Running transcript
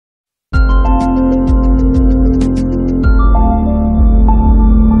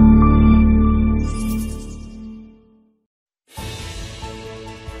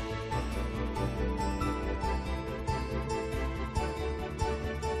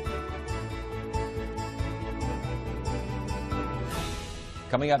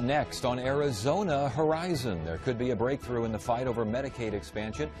Coming up next on Arizona Horizon, there could be a breakthrough in the fight over Medicaid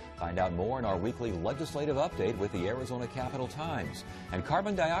expansion. Find out more in our weekly legislative update with the Arizona Capitol Times. And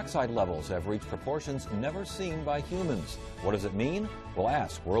carbon dioxide levels have reached proportions never seen by humans. What does it mean? We'll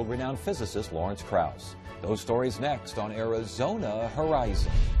ask world-renowned physicist Lawrence Krauss. Those stories next on Arizona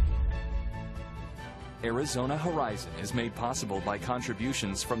Horizon. Arizona Horizon is made possible by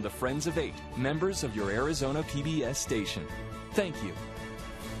contributions from the Friends of 8, members of your Arizona PBS station. Thank you.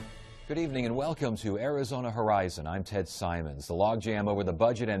 Good evening and welcome to Arizona Horizon. I'm Ted Simons. The logjam over the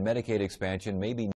budget and Medicaid expansion may be